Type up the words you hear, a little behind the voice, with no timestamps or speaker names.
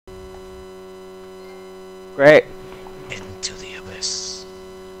Great. Into the abyss.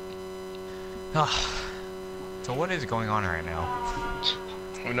 Ah. So what is going on right now?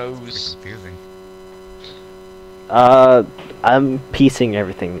 Who knows? It's confusing. I'm piecing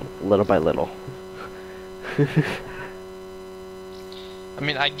everything little by little. I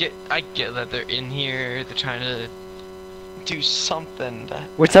mean, I get that they're in here. They're trying to do something.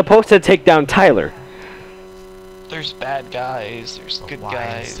 We're supposed to take down Tyler. There's bad guys. There's But good why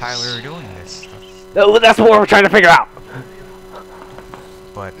guys. is Tyler doing this? No, that's what we're trying to figure out.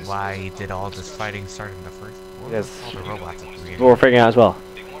 But why did all this fighting start in the first? What Yes. was all the robots at the beginning? What we're figuring out as well.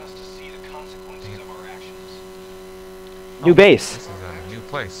 They want us to see the consequences of our actions. New base. This is a new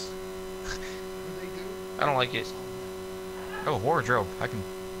place. I don't like it. Oh, wardrobe. I can.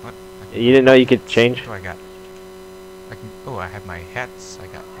 What? I can, You didn't know you could change? what do I got? I can. Oh, I have my hats. I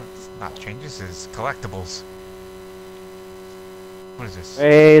got. What's not changes? Is collectibles. What is this?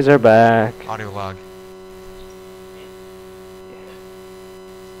 Razorback. Audio log.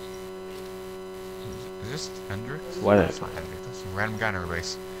 Is this Hendrix? What No, is- it's not Hendrix. That's some random guy in our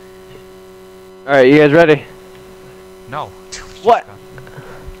base. Alright, you guys ready? No. What?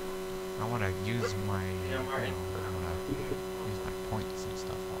 I want to use my. I want to use my points and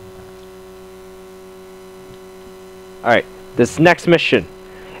stuff. All that. Alright, this next mission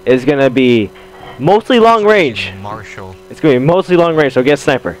is gonna be mostly long range. Marshall. It's gonna be mostly long range, so get a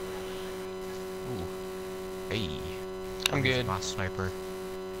sniper. Ooh. Hey. I'm Use good. My sniper.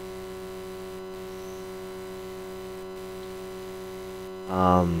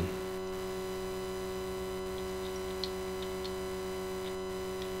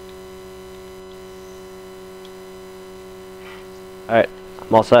 Alright,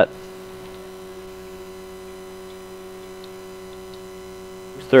 I'm all set.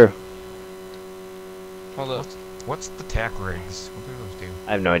 Who's through? Hold up. What's the tack rigs? What do those do?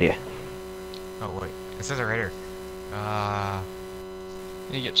 I have no idea. Oh wait, it says it right here.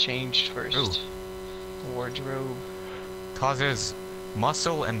 You get changed first. Ooh. Wardrobe. Causes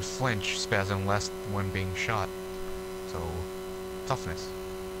muscle and flinch spasm less when being shot. So, toughness.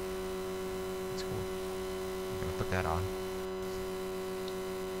 That's cool. I'm gonna put that on.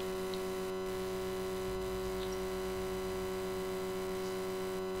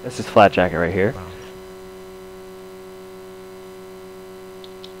 This is flat jacket right here. Wow.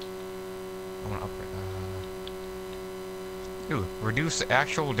 I wanna upgrade. Ooh, reduce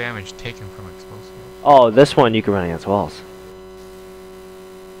actual damage taken from explosives. Oh, this one you can run against walls.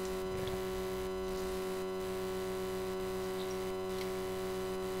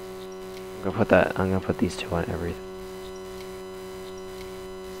 I'm gonna put these two on everything.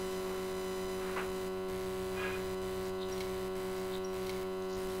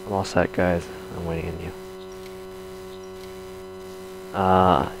 I'm all set, guys. I'm waiting on you.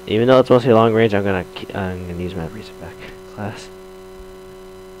 Even though it's mostly long range, I'm gonna use my Razorback class.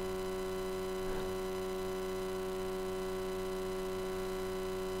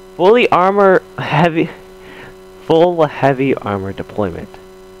 Full heavy armor deployment.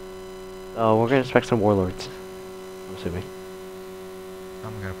 Oh, we're gonna expect some warlords. I'm assuming.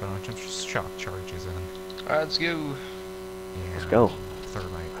 I'm gonna put a bunch of shock charges in. Alright, let's go. Yeah, Let's go.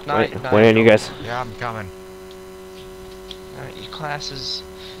 Thermite. Wait on you guys. Yeah, I'm coming. Alright, your classes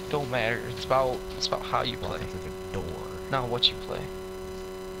don't matter. It's about how you play, Walking through the door. not what you play.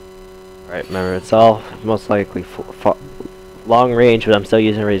 Alright, remember, it's all most likely long range, but I'm still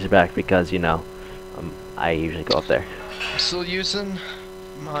using Razorback because, you know, I usually go up there. I'm still using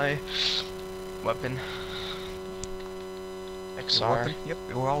my weapon. Your XR. weapon? Yep,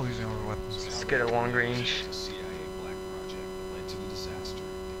 we're all using our weapons. Let's get a long range. A CIA black project that led to the disaster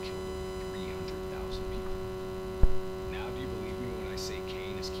that killed over 300,000 people. Now do you believe me when I say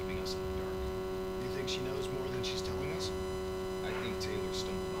Kane is keeping us in the dark? You think she knows more than she's telling us? I think Taylor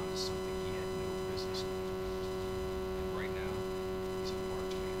stumbled onto something he had no business knowing. And right now, he's a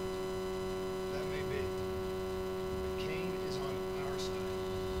marked man. That may be. But Kane is on our side.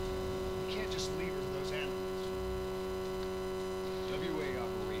 We can't just leave her to those animals. WA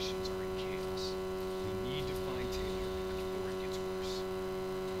operations are in chaos. We need to find Taylor before it gets worse.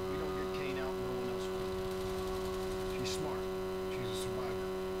 If we don't get Kane out, no one else will. She's smart. She's a survivor.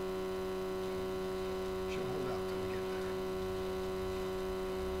 She'll hold out till we get there.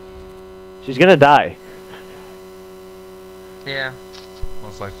 She's gonna die. Yeah.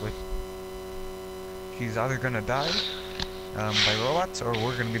 Most likely. She's either gonna die by robots, or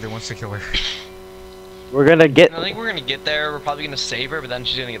we're gonna be the ones to kill her. We're gonna get... I think we're gonna get there. We're probably gonna save her, but then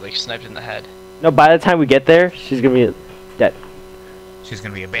she's gonna get like sniped in the head. No, by the time we get there, she's gonna be dead. She's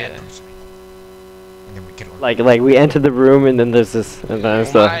gonna be a bad Yeah. person. And then we kill him. Like we entered the room and then there's this, and then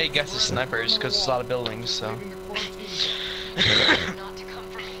there's Well, the. I guess it's snipers because it's a lot of buildings. So. Leaving the quarantine zone. Not to come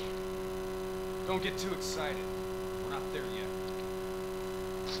for me. Don't get too excited. We're not there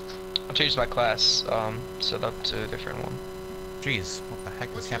yet. I changed my class, set up to a different one. Jeez, what the heck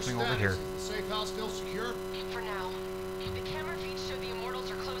is What's your happening over status? here? Is the safe house still secure? For now. The camera feeds show the immortals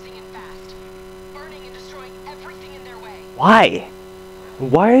are closing in fast. Burning and destroying everything in their way. Why?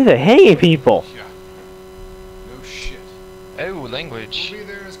 Why are they hanging people? Yeah. No shit. Oh, language. We'll be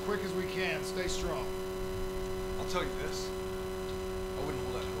there as quick as we can. Stay strong. I'll tell you this. I wouldn't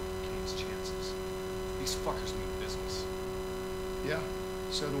hold out hope for Kane's chances. These fuckers mean business. Yeah,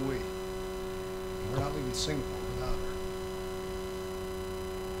 so do we. We're not leaving Singapore without her.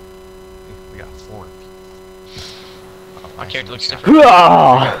 We got 4. My character looks different.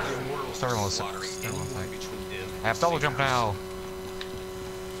 Ah! Thermal is- I have double jump now,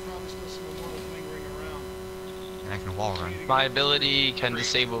 Probably still some immortals lingering around. and I can wall run. My ability can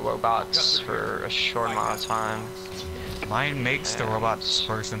disable robots for a short amount of time. Mine makes the robots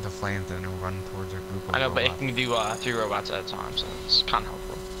burst into flames and then run towards a group of I know, but it robots. can do 3 robots at a time, so it's kind of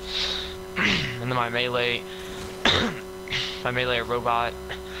helpful. And then my melee, if I melee a robot,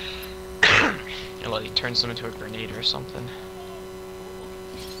 it like turns them into a grenade or something.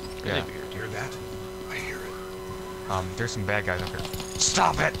 Really Yeah. weird. Hear that? I hear it. There's some bad guys up here.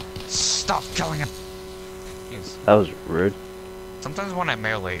 Stop it! Stop killing him! Jeez. That was rude. Sometimes when I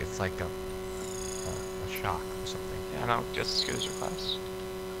melee, it's like a shock or something. Yeah, I know, just as good as your class.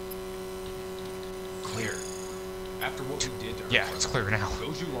 Clear. After what we did to her, Yeah, it's clear now.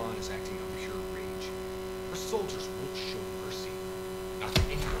 Gojulan is acting on pure rage. Her soldiers won't show mercy. Not to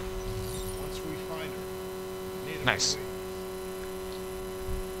anyone. Once we find her, neither Nice. will we.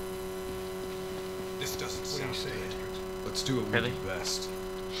 This doesn't sound good. Let's do what we Really? do best.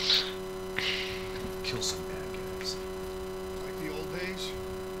 Kill some bad guys. Like the old days?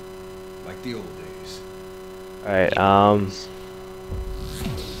 Like the old days. Alright,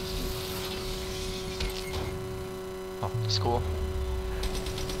 It's cool.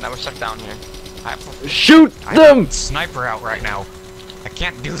 Now we're stuck down here. shoot I them! have a sniper out right now. I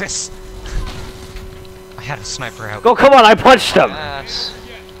can't do this. I had a sniper out. Go, come on, I punched them! Yes.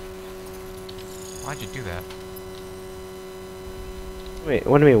 Why'd you do that? Wait,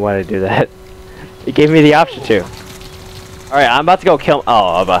 what do you mean, why did I do that? It gave me the option to. Alright, I'm about to go kill.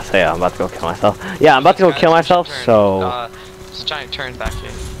 Oh, I'm about to say, I'm about to go kill myself. Yeah, I'm about to go kill myself, so. There's a giant turn back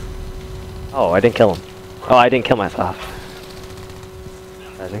here. Oh, I didn't kill him. Oh, I didn't kill myself.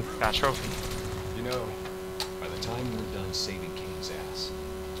 I think. Got a trophy. You know, by the time we're done saving Kane's ass,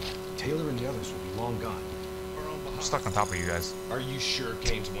 Taylor and the others will be long gone. I'm stuck on top of you guys. Are you sure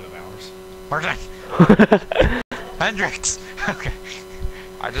Kane's one of ours? Pardon? Hendrix! Okay.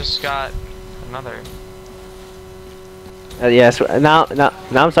 I just got another. Yes, now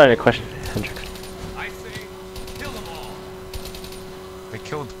I'm starting to question Hendrix. I say, kill them all. They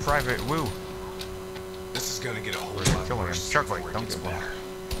killed Private Wu. This is gonna get a whole We're lot killing him. worse Shark before Lake, it don't gets get better.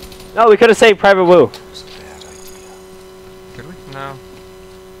 No, we could have saved Private Wu. It's a bad idea. Could we? No.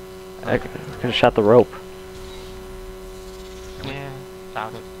 I could have shot the rope. Yeah.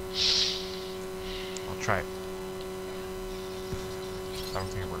 Doubt it. I'll try it. I don't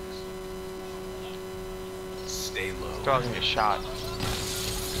think it works. Stay low. They're all gonna get shot.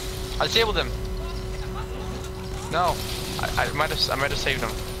 I disabled him. No. I might have saved him.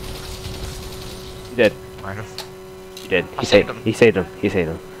 You did. Might have. You did. I saved him. He saved him. He saved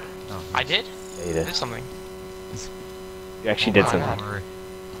him. No. I did? Yeah, you I did. did something. You actually did Oh, something. God.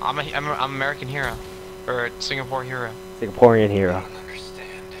 I'm American hero. Or Singapore hero. Singaporean hero.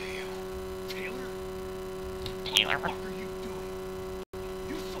 Understand, do you? Taylor? Taylor. What are you doing?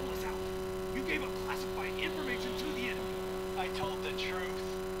 You sold us out. You gave up classified information to the enemy. I told the truth.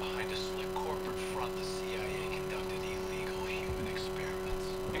 Behind a slick corporate front, the CIA conducted illegal human experiments.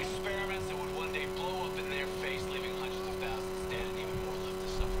 Experiments that would one day blow up in their face, leaving hundreds of thousands dead and even more left to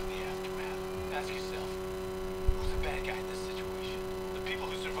suffer in the aftermath. Ask yourself, who's the bad guy in this situation? The people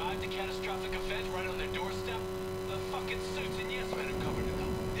who survived the catastrophic event right on their doorstep? The fucking suits and yes men who covered it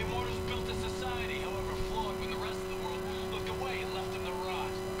up. The immortals built a society, however flawed, when the rest of the world looked away and left them to rot.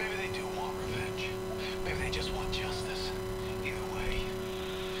 Maybe they do want revenge. Maybe they just want justice. Either way,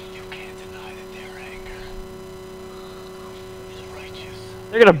 you can't deny that their anger is righteous.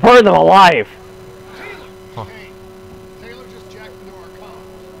 They're gonna burn them alive. Taylor! Huh. Kane. Taylor just jacked into our comm.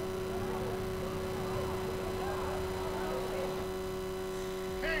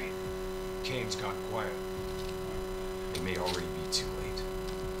 Kane! Kane's gone quiet. It may already be too late.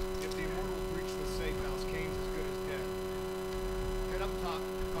 If the immortals reach the safe house, Kane's as good as dead. Head up top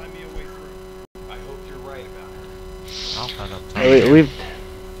and find me a way through. I hope We've.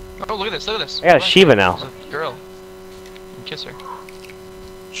 Oh, look at this, look at this. I got a Shiva now. There's a girl. You can kiss her.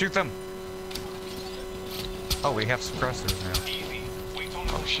 Shoot them! Oh, we have suppressors now.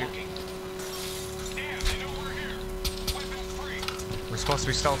 Oh, shoot. We're supposed to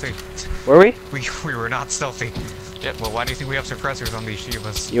be stealthy. Were we? We were not stealthy. Yep. Well, why do you think we have suppressors on these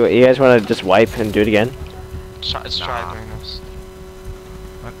Shivas? You guys want to just wipe and do it again? Let's try doing this.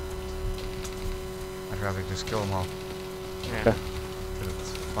 What? I'd rather just kill them all. Yeah. Okay.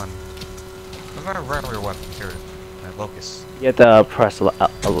 It's fun. Doesn't matter where your weapons here. Locust. You have to press left.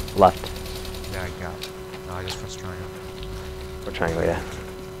 Yeah, I got it. No, I just pressed triangle. Or triangle, yeah.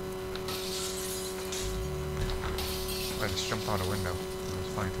 I just jumped out a window. It was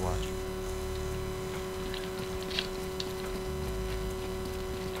funny to watch.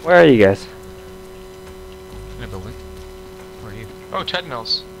 Where are you guys? In a building. Where are you? Oh,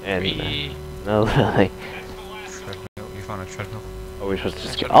 treadmills. And Three. no, really. Treadmill. You found a treadmill? Are we supposed to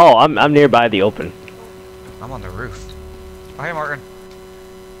just? Oh, I'm nearby the open. I'm on the roof. Oh, hey, Martin.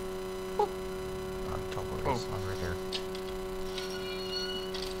 On top of this. I'm right there.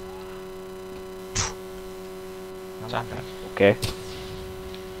 Not that bad. Okay.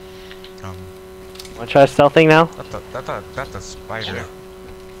 Um, Want to try stealthing now? That's a spider.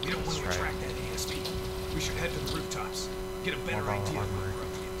 We don't want to That's right. attract that ASD. We should head to the rooftops. Get a better Mobile idea of armory. what we're up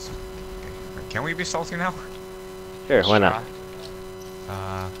against. Okay. Can we be stealthy now? Sure, why not?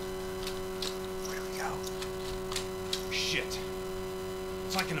 Where do we go? Shit.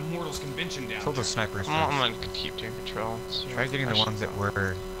 It's like an Immortals convention down Kill there. the snipers first. I'm gonna keep doing patrol. Try getting the ones that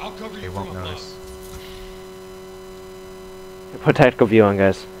were I'll cover they you won't from above. notice. Put tactical view on,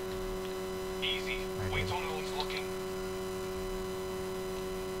 guys. Easy. Wait till no one's looking.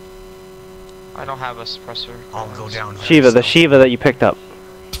 I don't have a suppressor. I'll go down. Shiva, the Shiva that you picked up.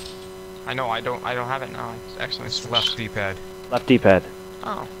 I know. I don't have it now. It's actually It's switched. left D-pad. Left D-pad.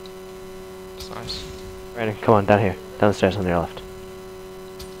 Oh. That's nice. Brandon, come on, down here. Down the stairs on your left.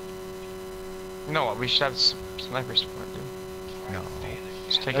 You know what? We should have sniper support, dude. No.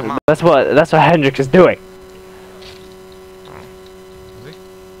 Just take him out. That's what Hendrix is doing. Is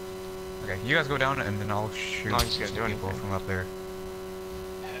he? Okay, you guys go down and then I'll shoot No, he's gonna do people anything. from up there.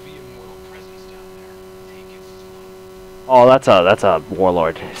 Heavy immortal presence down there. Take it slow. Oh, that's a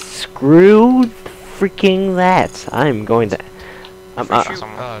warlord. Screw freaking that. I'm going to. If we shoot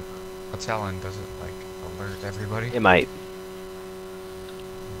someone. a Talon, does it like alert everybody? It might.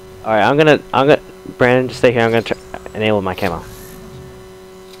 All right, I'm gonna. Brandon, just stay here. I'm gonna enable my camo.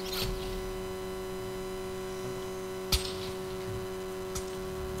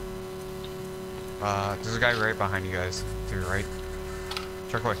 There's a guy right behind you guys. To your right.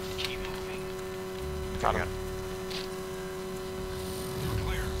 Check away. Keep moving. Got him.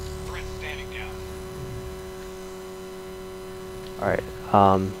 Clear. Threat standing down. All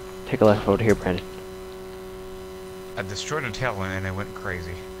right. Take a left over here, Brandon. I destroyed a Talon and it went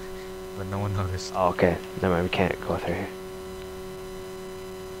crazy, but no one noticed. Oh, okay. Never mind. We can't go through here.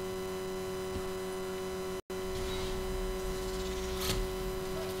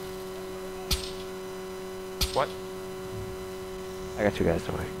 What? I got two guys.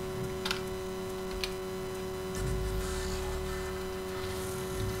 Don't worry.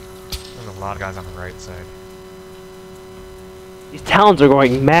 There's a lot of guys on the right side. These Talons are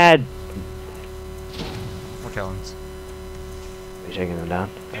going mad. More Talons. Are you shaking them down?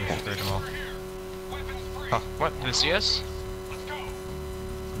 I destroyed them all. Weapons free. What? Did it see us? Let's go.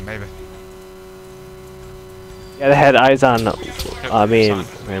 Maybe. Yeah, they had eyes on. I mean,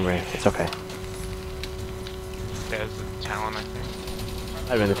 It's Ray. It's okay. There's the Talon, I think.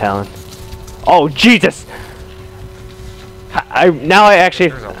 I've been the Talon. Oh Jesus! Now I actually.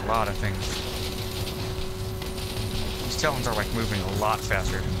 There's a lot of things. These Talons are like moving a lot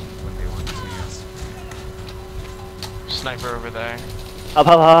faster than when they were seeing us. Sniper over there. Help!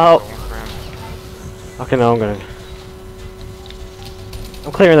 Help! Help! Going for him. Okay, no, I'm gonna.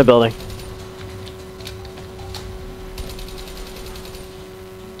 I'm clearing the building.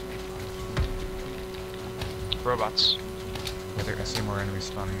 Robots. I see more enemies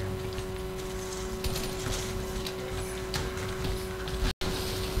spawning in.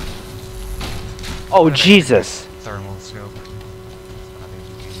 Oh Jesus! Thermal scope.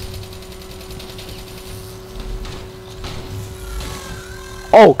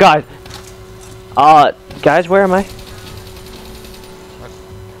 Oh God! Guys, where am I? What?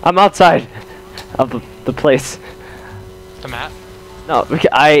 I'm outside of the place. The map? No,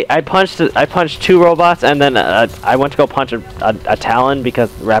 I punched two robots, and then I went to go punch a Talon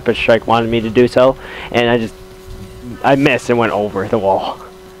because Rapid Strike wanted me to do so, and I missed and went over the wall.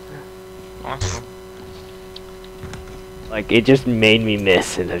 Awesome. Like, it just made me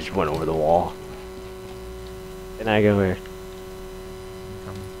miss and I just went over the wall. And I go here.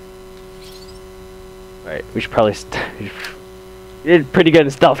 Alright, we should probably we did pretty good in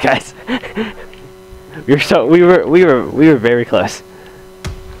stealth, guys. we were very close.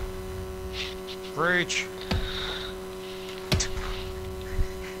 Breach.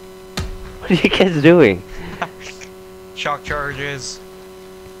 What are you guys doing? Shock charges.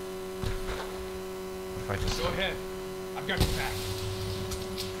 If I just Go ahead. I've got your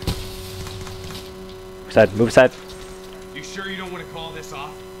back. Move aside. You sure you don't want to call this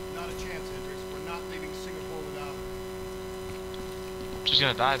off? Not a chance, Hendricks. We're not leaving Singapore without him. She's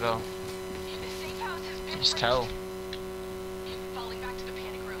gonna die though. The safe house has been Just tell. Falling back to the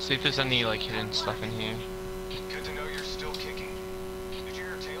panic room. See if there's any like hidden stuff in here. Good to know you're still kicking. Did you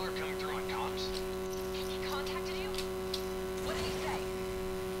hear Taylor coming through on comms? He contacted you? What did he say?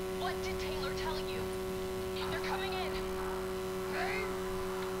 What did Taylor tell you? They're coming in.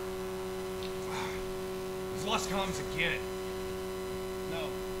 We've lost comms again. No.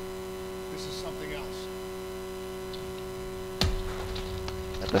 This is something else.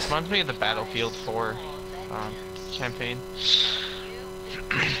 This reminds me of the Battlefield 4 campaign. To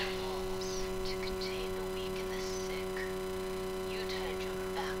contain the weak and the sick. You turned your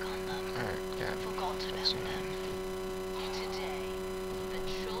back on them. Alright, yeah. Forgot about them. Today, the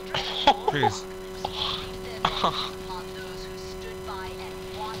children Jeez. on those who stood by and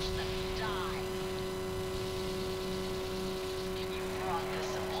watched them die. You brought this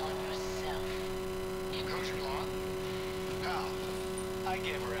upon yourself. Coach Law? Pal, I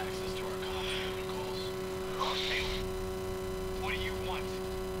gave her access to our comms protocols. Hey, what do you want?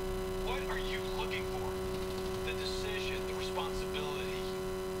 What are you looking for? The decision, the responsibility,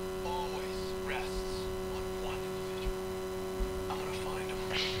 always rests on one individual. I'm gonna find him.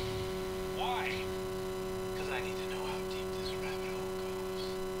 Why? Because I need to know how deep this rabbit hole goes.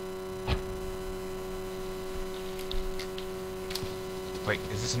 Wait,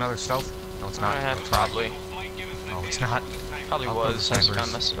 is this another stealth? No, it's not. Probably. Might give us an No, it's advantage. not. Probably I'll put was. the I just snipers.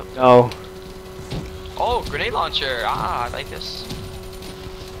 kinda messed it up. No. Oh, grenade launcher! Ah, I like this.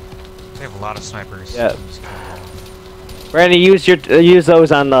 They have a lot of snipers. Yeah. Randy, use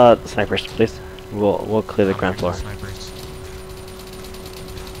those on the snipers, please. We'll clear the ground floor. Snipers.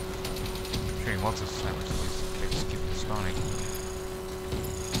 Shooting lots of snipers, please. They just keep spawning.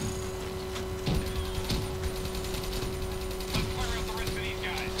 Let's clear out the rest of these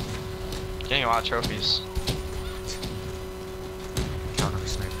guys. Getting a lot of trophies. Counter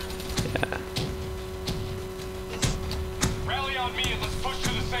sniper. Yeah. Rally on me and let's push to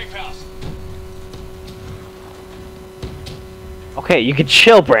the safe house. Okay, you can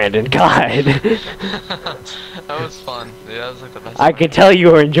chill, Brandon. God. That was fun. Yeah, that was like the best. I one. can tell you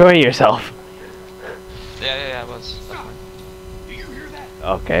were enjoying yourself. Yeah, it was. Definitely. Do you hear that?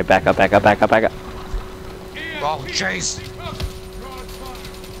 Okay, back up, back up, back up, back up. Oh, chase!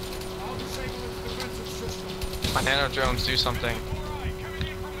 My nano drones do something.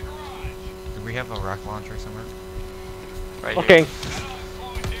 Do we have a rocket launcher somewhere? Right Okay. here.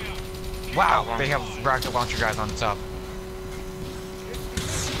 Wow, they have rocket launcher guys on top.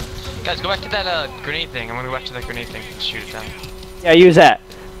 Guys, go back to that grenade thing. I'm gonna go back to that grenade thing and shoot it down. Yeah, use that.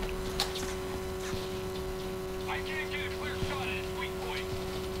 I can't get a clear shot at its weak point.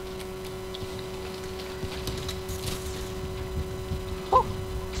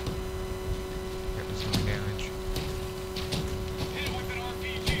 Get this one damage. Hit it with an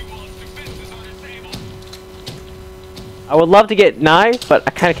RPG while its defenses are disabled. I would love to get Nye, but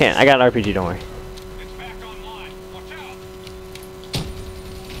I kind of can't. I got an RPG, don't worry. It's back online. Watch out.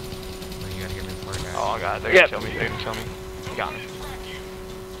 Well, you gotta get me before guys. Oh god, they're Yep. gonna kill me. They're gonna kill me. You got me.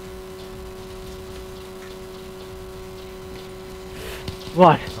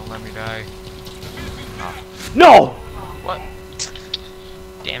 What? Don't let me die. No! What?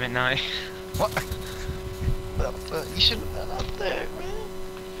 Damn it, Nye. What? You shouldn't have been up there, man.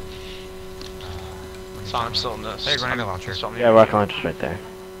 So I'm still in this. Hey, grenade launcher. Yeah, rocket launcher's right there.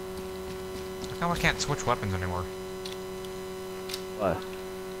 How come I can't switch weapons anymore? What?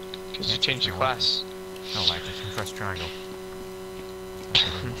 Because you changed your class. No, like, just press triangle. It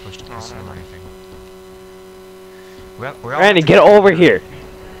doesn't switch to Oh, pistol never or mind. anything. We all Randy, have to get go- over here.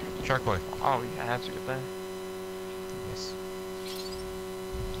 Shark boy. Oh, yeah, I have to get there. Yes.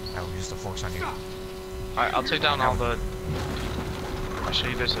 I will use the force on you. Alright, I'll take down all the...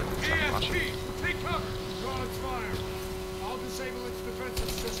 Actually, there's a... launcher. Take cover. Draw its fire. I'll disable its defensive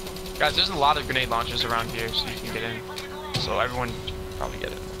system. Guys, there's a lot of grenade launchers around here, so you can get in. So everyone can probably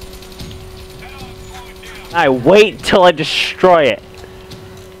get it. I wait till I destroy it.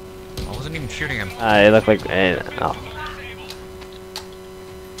 I wasn't even shooting him. It looked like. Oh.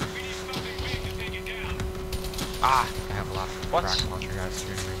 Ah, I have a lot of What? rocket launcher guys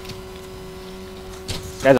shooting me.